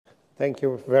Thank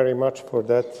you very much for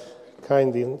that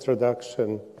kind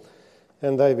introduction.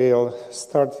 And I will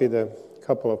start with a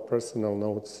couple of personal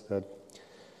notes.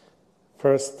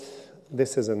 First,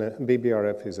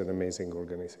 BBRF is an amazing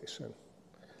organization.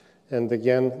 And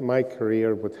again, my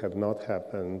career would have not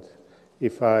happened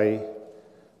if I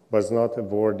were not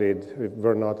awarded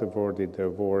the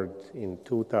award in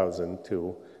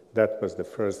 2002. That was the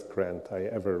first grant I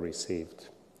ever received.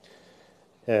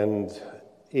 And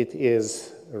it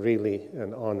is really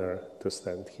an honor to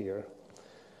stand here.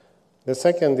 The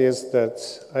second is that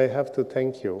I have to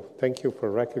thank you. Thank you for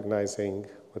recognizing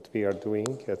what we are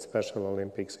doing at Special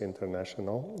Olympics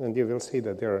International. And you will see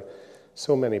that there are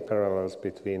so many parallels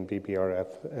between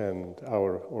BBRF and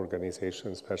our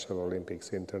organization, Special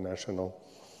Olympics International.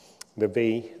 The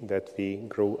way that we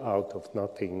grew out of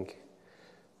nothing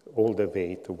all the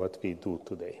way to what we do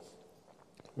today.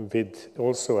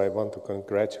 Also, I want to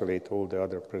congratulate all the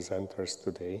other presenters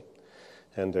today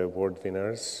and the award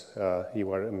winners.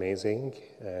 You are amazing,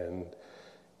 and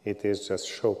it is just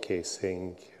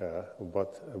showcasing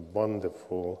what a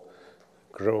wonderful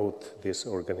growth this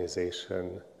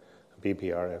organization,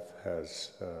 BBRF,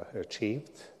 has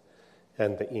achieved,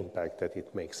 and the impact that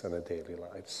it makes on our daily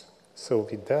lives. So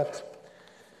with that,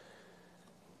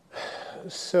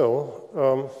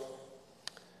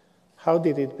 how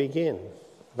did it begin?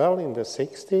 Well, in the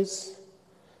 60s,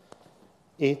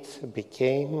 it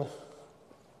became,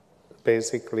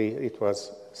 it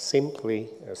was simply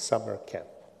a summer camp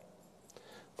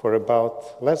for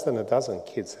about less than a dozen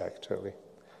kids, actually.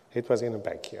 It was in a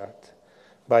backyard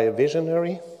by a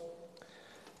visionary,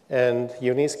 and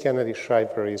Eunice Kennedy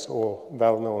Shriver is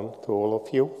well known to all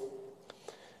of you.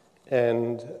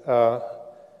 And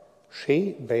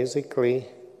she basically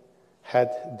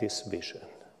had this vision,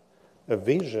 a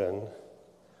vision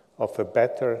of a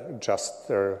better,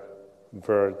 juster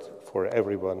world for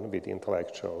everyone with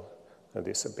intellectual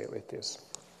disabilities.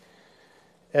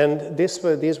 And these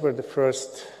were the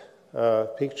first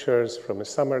pictures from a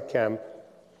summer camp,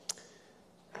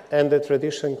 and the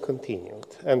tradition continued,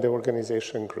 and the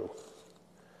organization grew.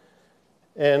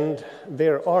 And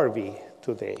where are we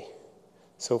today?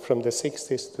 So from the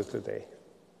 60s to today,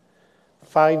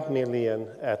 5 million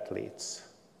athletes,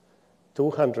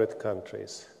 200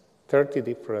 countries, 30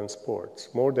 different sports,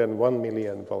 more than 1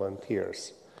 million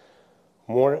volunteers,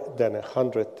 more than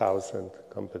 100,000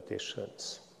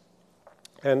 competitions.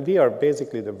 And we are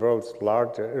basically the world's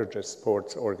largest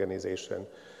sports organization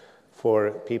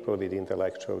for people with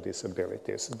intellectual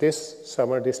disabilities. This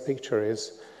summer, this picture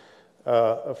is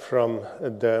from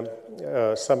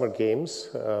the Summer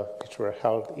Games, which were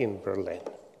held in Berlin.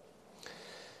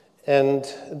 And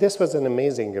this was an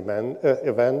amazing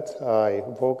event. I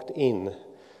walked in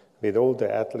with all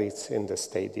the athletes in the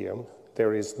stadium.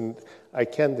 I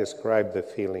can't describe the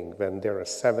feeling when there are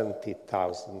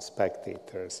 70,000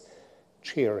 spectators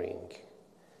cheering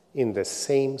in the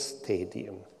same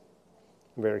stadium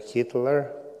where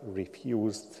Hitler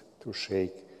refused to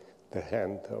shake the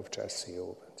hand of Jesse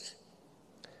Owens.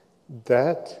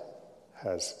 That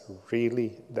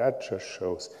just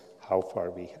shows how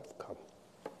far we have come.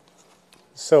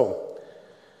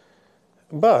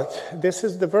 But this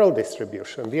is the world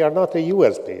distribution. We are not a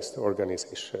US-based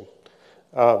organization.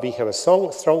 We have a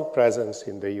strong presence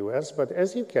in the US, but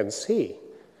as you can see,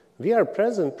 we are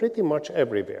present pretty much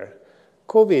everywhere.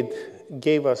 COVID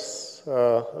gave us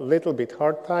a little bit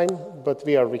hard time, but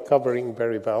we are recovering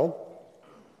very well.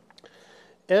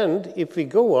 And if we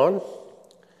go on,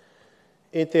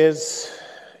 it is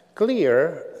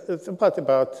clear that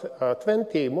about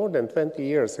more than 20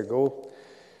 years ago,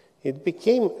 it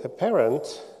became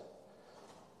apparent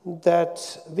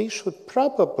that we should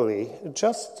probably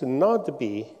just not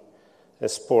be a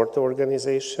sport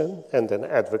organization and an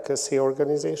advocacy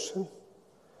organization,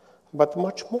 but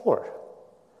much more.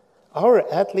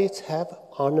 Our athletes have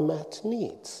unmet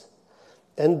needs.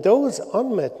 And those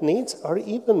unmet needs are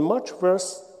even much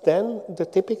worse than the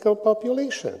typical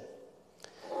population.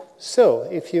 So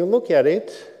if you look at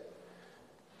it,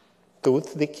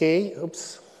 tooth decay,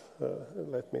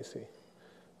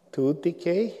 tooth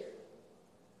decay,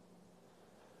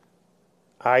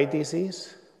 eye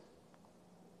disease,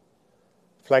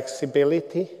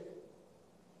 flexibility,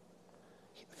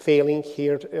 failing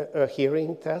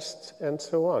hearing tests, and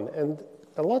so on. And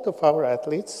a lot of our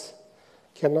athletes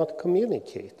cannot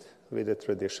communicate with the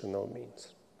traditional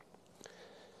means.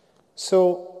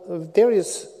 So there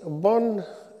is one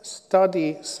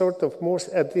study, sort of more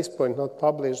at this point not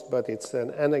published, but it's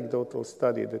an anecdotal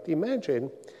study that imagine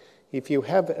if you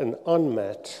have an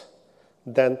unmet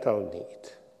dental need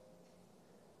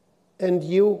and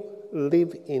you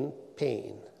live in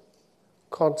pain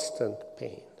constant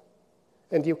pain.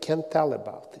 And you can't tell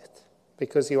about it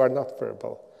because you are not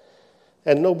verbal.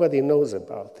 And nobody knows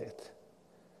about it.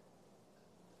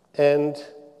 And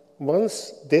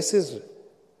once this is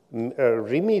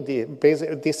remedied,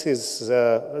 this is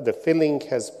the filling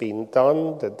has been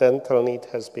done, the dental need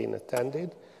has been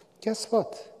attended, guess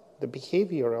what? The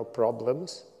behavioral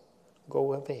problems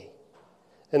go away.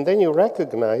 And then you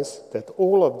recognize that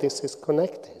all of this is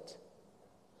connected.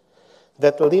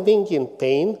 That living in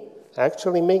pain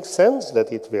actually makes sense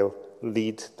that it will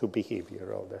lead to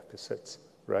behavioral deficits,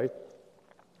 right?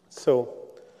 So,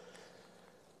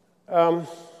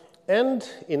 and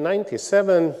in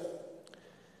 97,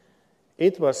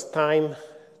 it was time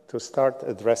to start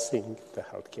addressing the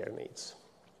healthcare needs.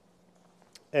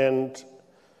 And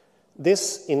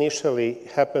this initially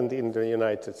happened in the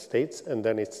United States, and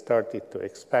then it started to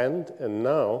expand, and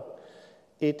now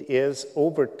it is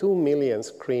over 2 million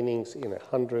screenings in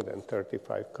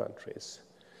 135 countries.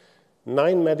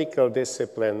 9 medical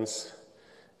disciplines,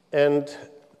 and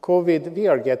COVID, we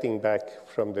are getting back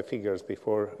from the figures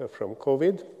before from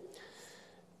COVID,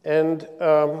 and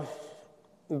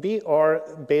we are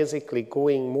basically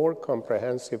going more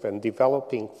comprehensive and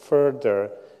developing further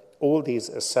all these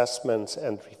assessments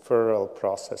and referral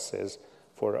processes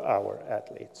for our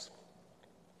athletes.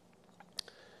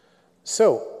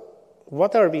 So,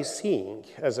 what are we seeing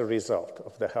as a result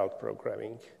of the health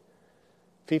programming?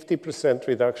 50%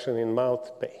 reduction in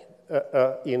mouth pain,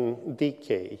 in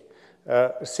decay.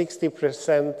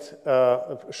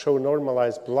 60% show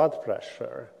normalized blood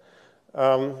pressure.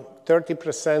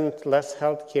 30% less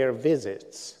healthcare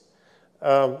visits.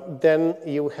 Then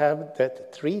you have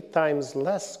that 3 times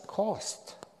less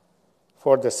cost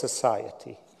for the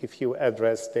society if you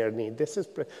address their need. This is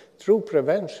true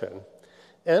prevention.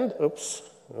 And, oops,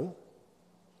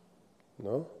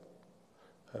 no,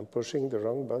 I'm pushing the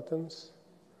wrong buttons.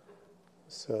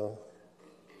 So,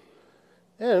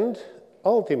 and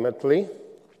ultimately,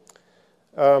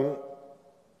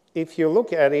 if you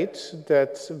look at it,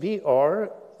 that we are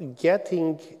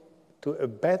getting to a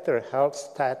better health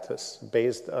status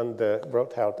based on the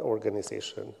World Health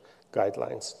Organization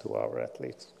guidelines to our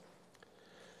athletes.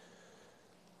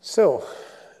 So,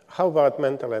 how about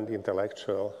mental and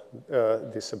intellectual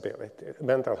disability,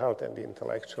 mental health and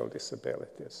intellectual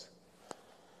disabilities?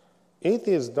 It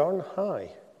is darn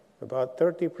high, about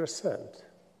 30%.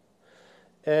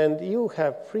 And you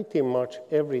have pretty much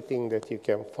everything that you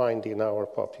can find in our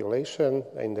population,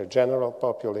 in the general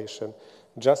population,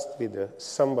 just with a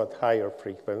somewhat higher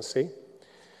frequency.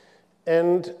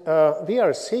 And we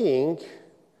are seeing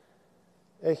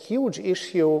a huge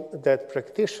issue that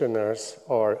practitioners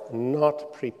are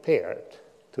not prepared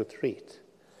to treat.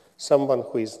 Someone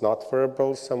who is not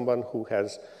verbal, someone who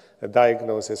has a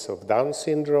diagnosis of Down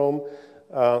syndrome,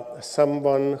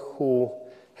 someone who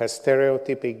has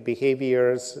stereotypic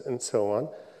behaviors, and so on.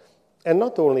 And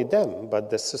not only them, but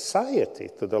the society,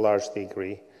 to the large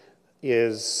degree,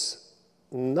 is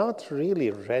not really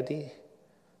ready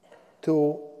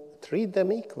to treat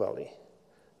them equally.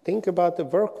 Think about the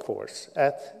workforce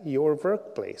at your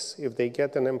workplace. If they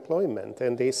get an employment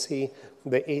and they see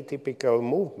the atypical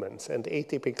movements and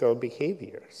atypical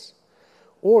behaviors.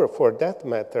 Or for that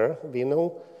matter, we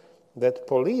know that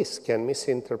police can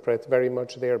misinterpret very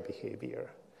much their behavior.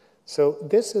 So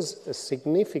this is a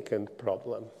significant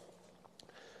problem.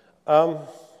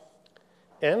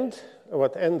 And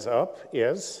what ends up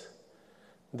is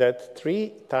that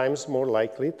 3 times more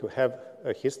likely to have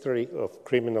a history of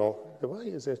criminal, why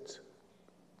is it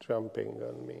jumping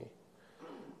on me?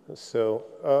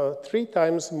 So 3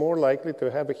 times more likely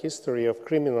to have a history of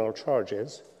criminal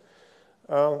charges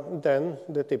than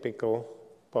the typical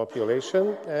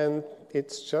population, and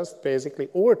it's just basically,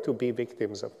 or to be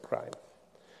victims of crime,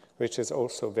 which is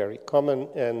also very common,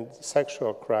 and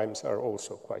sexual crimes are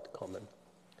also quite common.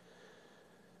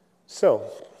 So,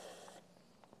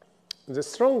 the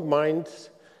Strong Minds,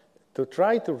 to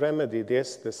try to remedy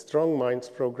this, the Strong Minds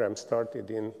program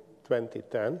started in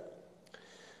 2010,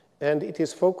 and it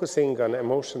is focusing on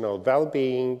emotional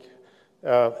well-being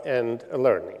and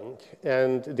learning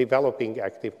and developing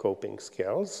active coping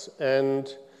skills.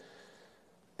 And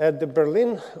at the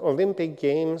Berlin Olympic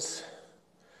Games,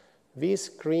 we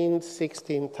screened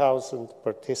 16,000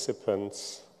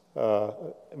 participants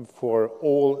for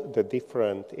all the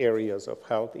different areas of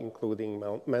health, including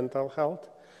mental health.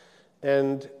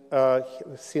 And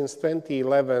since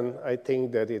 2011, I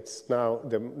think that it's now,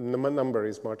 the number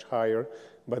is much higher,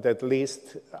 but at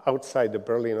least outside the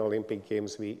Berlin Olympic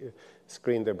Games, we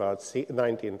screened about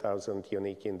 19,000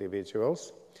 unique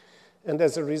individuals. And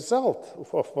as a result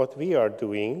of what we are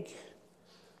doing,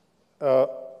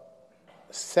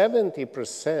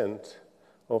 70%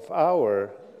 of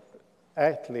our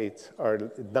athletes are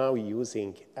now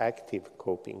using active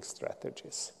coping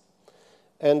strategies.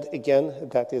 And again,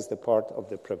 that is the part of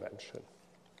the prevention.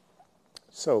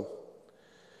 So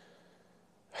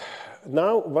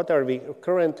now what are we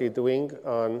currently doing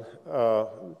on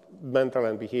mental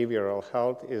and behavioral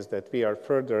health is that we are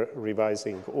further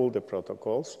revising all the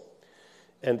protocols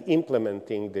and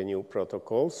implementing the new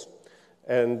protocols.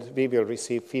 And we will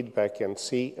receive feedback and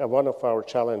see. One of our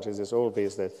challenges is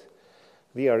always that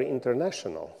we are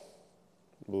international.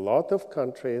 A lot of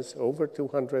countries, over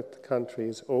 200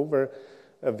 countries, over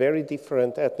a very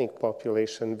different ethnic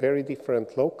population, very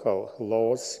different local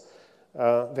laws,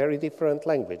 very different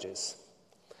languages.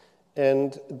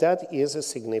 And that is a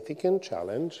significant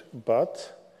challenge,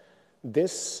 but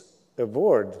this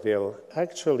award will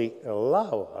actually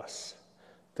allow us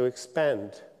to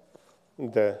expand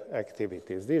the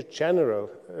activities. This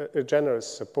generous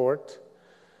support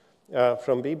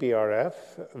from BBRF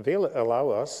will allow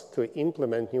us to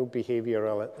implement new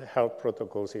behavioral health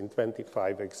protocols in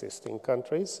 25 existing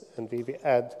countries, and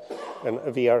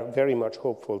we are very much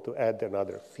hopeful to add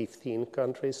another 15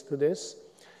 countries to this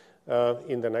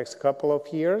in the next couple of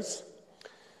years,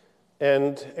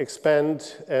 and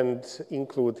expand and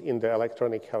include in the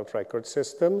electronic health record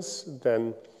systems,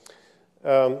 then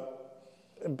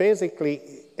basically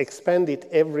expand it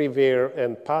everywhere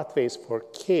and pathways for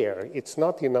care. It's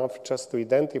not enough just to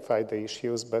identify the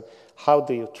issues, but how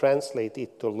do you translate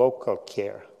it to local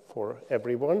care for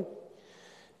everyone?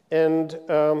 And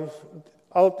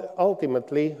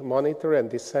ultimately monitor and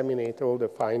disseminate all the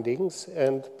findings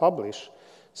and publish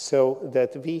so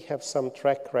that we have some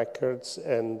track records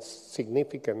and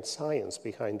significant science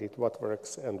behind it, what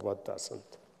works and what doesn't.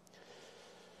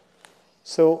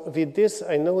 So with this,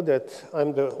 I know that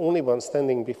I'm the only one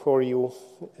standing before you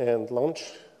and lunch,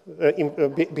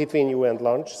 between you and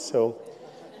lunch. So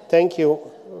thank you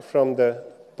from the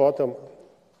bottom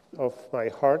of my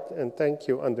heart, and thank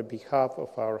you on the behalf of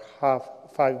our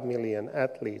 5 million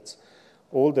athletes,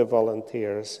 all the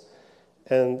volunteers,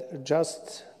 and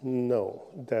just know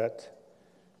that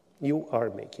you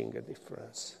are making a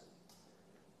difference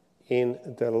in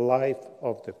the life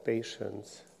of the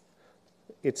patients.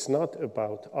 It's not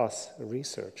about us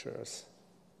researchers.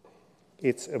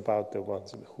 It's about the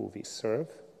ones who we serve.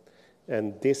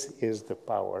 And this is the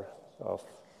power of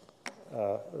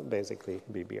basically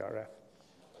BBRF.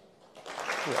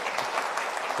 Yeah.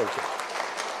 Thank you.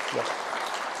 Yeah.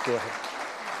 Go ahead.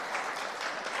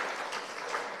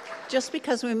 Just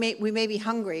because we may be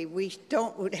hungry, we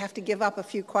would have to give up a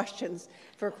few questions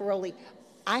for Karoli.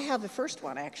 I have the first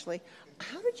one, actually.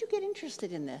 How did you get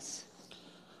interested in this?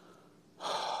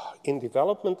 In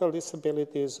developmental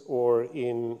disabilities or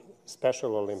in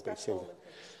Special Olympics?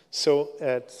 So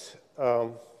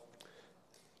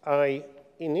I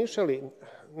initially,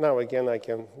 now again I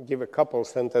can give a couple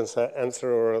sentence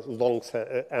answer or a long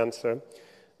answer.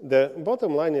 The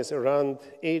bottom line is around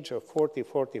age of 40,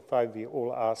 45, we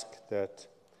all ask that,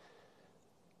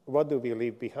 what do we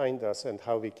leave behind us and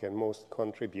how we can most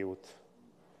contribute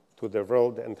to the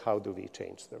world and how do we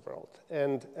change the world?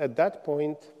 And at that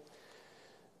point,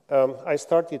 I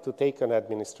started to take on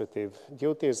administrative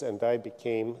duties, and I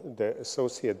became the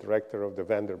associate director of the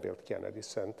Vanderbilt Kennedy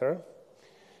Center.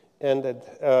 And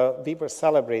we were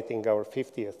celebrating our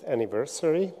 50th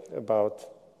anniversary about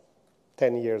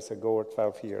 10 years ago or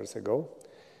 12 years ago.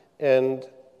 And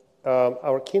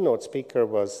our keynote speaker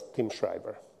was Tim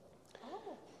Schreiber,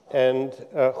 and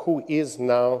who is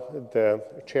now the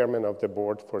chairman of the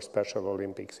board for Special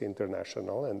Olympics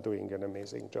International and doing an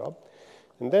amazing job.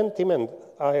 And then Tim and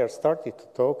I started to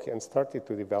talk and started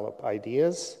to develop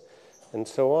ideas and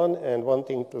so on, and one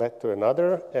thing led to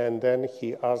another, and then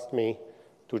he asked me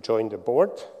to join the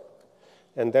board.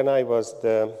 And then I was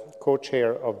the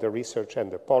co-chair of the Research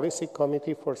and the Policy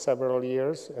Committee for several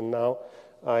years, and now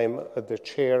I'm the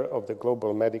chair of the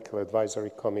Global Medical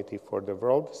Advisory Committee for the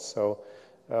world. So,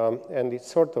 and it's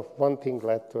sort of one thing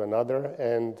led to another,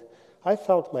 and I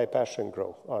felt my passion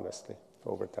grow, honestly,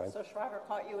 over time. So Schreiber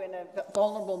caught you in a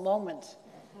vulnerable moment,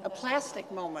 a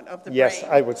plastic moment of the brain. Yes,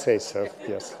 I would say so,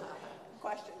 yes.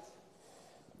 Questions?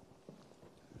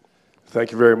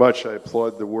 Thank you very much. I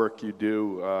applaud the work you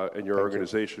do and your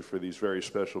organization for these very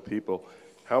special people.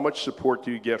 How much support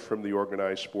do you get from the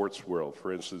organized sports world?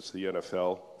 For instance, the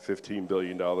NFL, $15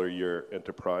 billion a year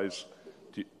enterprise,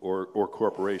 or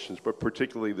corporations, but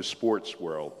particularly the sports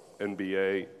world,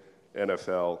 NBA,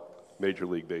 NFL, Major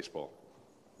League Baseball.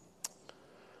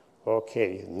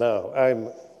 Okay, now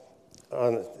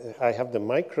I have the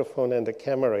microphone and the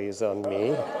camera is on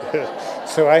me,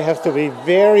 so I have to be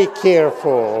very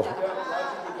careful.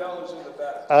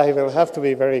 I will have to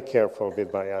be very careful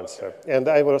with my answer. And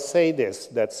I will say this,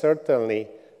 that certainly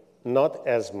not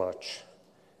as much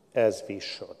as we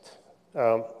should,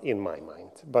 in my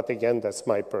mind. But again, that's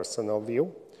my personal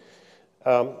view.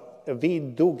 We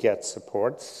do get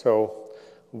support. So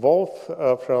Wolf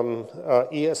from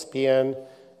ESPN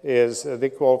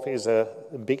Dick Wolf is a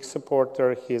big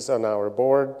supporter. He's on our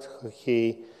board.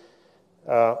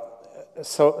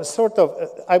 So sort of,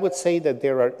 I would say that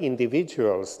there are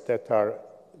individuals that are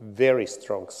very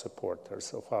strong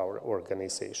supporters of our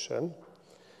organization.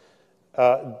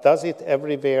 Does it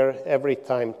everywhere, every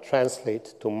time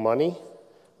translate to money,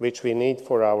 which we need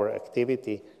for our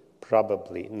activity?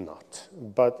 Probably not.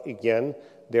 But again,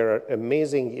 there are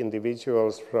amazing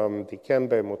individuals from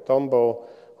Dikembe Mutombo,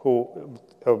 who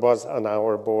was on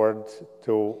our board,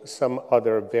 to some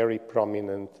other very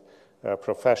prominent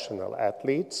professional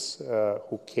athletes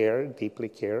who deeply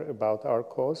care about our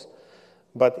cause.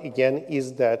 But again,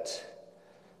 is that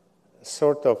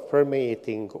sort of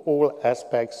permeating all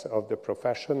aspects of the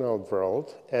professional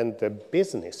world and the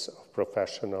business of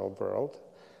professional world?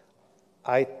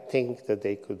 I think that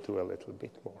they could do a little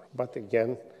bit more. But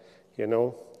again, you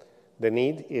know, the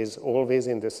need is always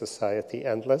in the society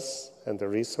endless, and the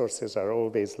resources are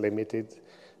always limited.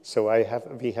 So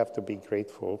we have to be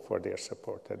grateful for their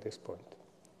support at this point.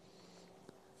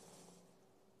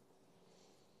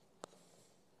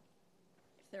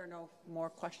 If there are no more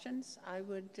questions, I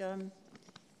would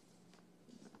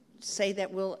say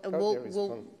that we'll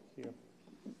one here.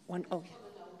 One, oh.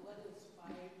 What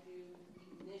inspired you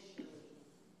initially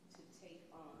to take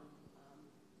on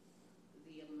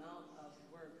the amount of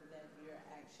work that you're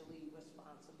actually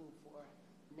responsible for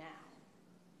now?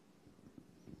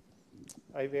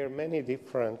 I wear many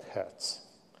different hats.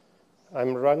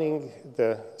 I'm running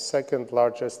the second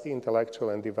largest intellectual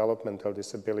and developmental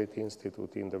disability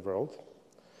institute in the world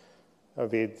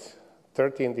with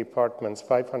 13 departments,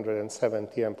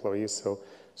 570 employees. So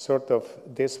sort of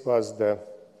this was the,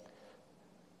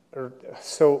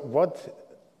 so what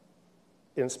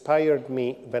inspired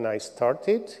me when I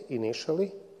started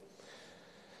initially?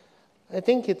 I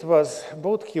think it was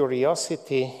both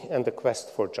curiosity and the quest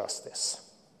for justice.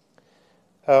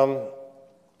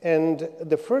 And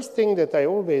the first thing that I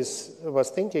always was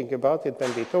thinking about it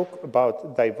when we talk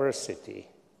about diversity,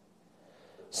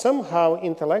 somehow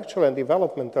intellectual and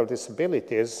developmental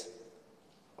disabilities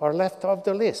are left off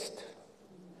the list.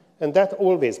 And that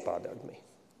always bothered me.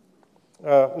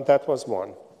 That was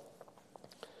one.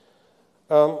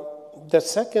 The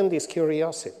second is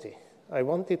curiosity. I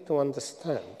wanted to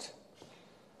understand,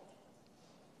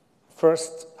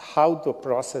 first, how the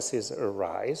processes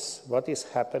arise, what is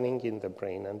happening in the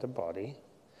brain and the body,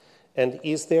 and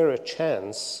is there a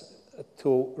chance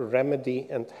to remedy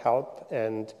and help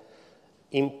and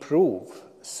improve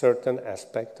certain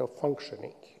aspects of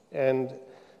functioning. And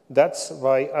that's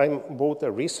why I'm both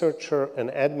a researcher, an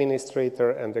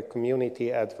administrator, and a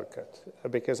community advocate,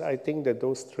 because I think that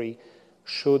those three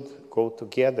should go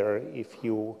together if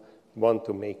you want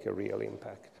to make a real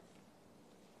impact.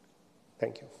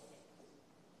 Thank you.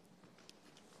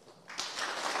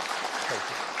 Thank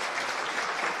you.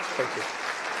 Thank you.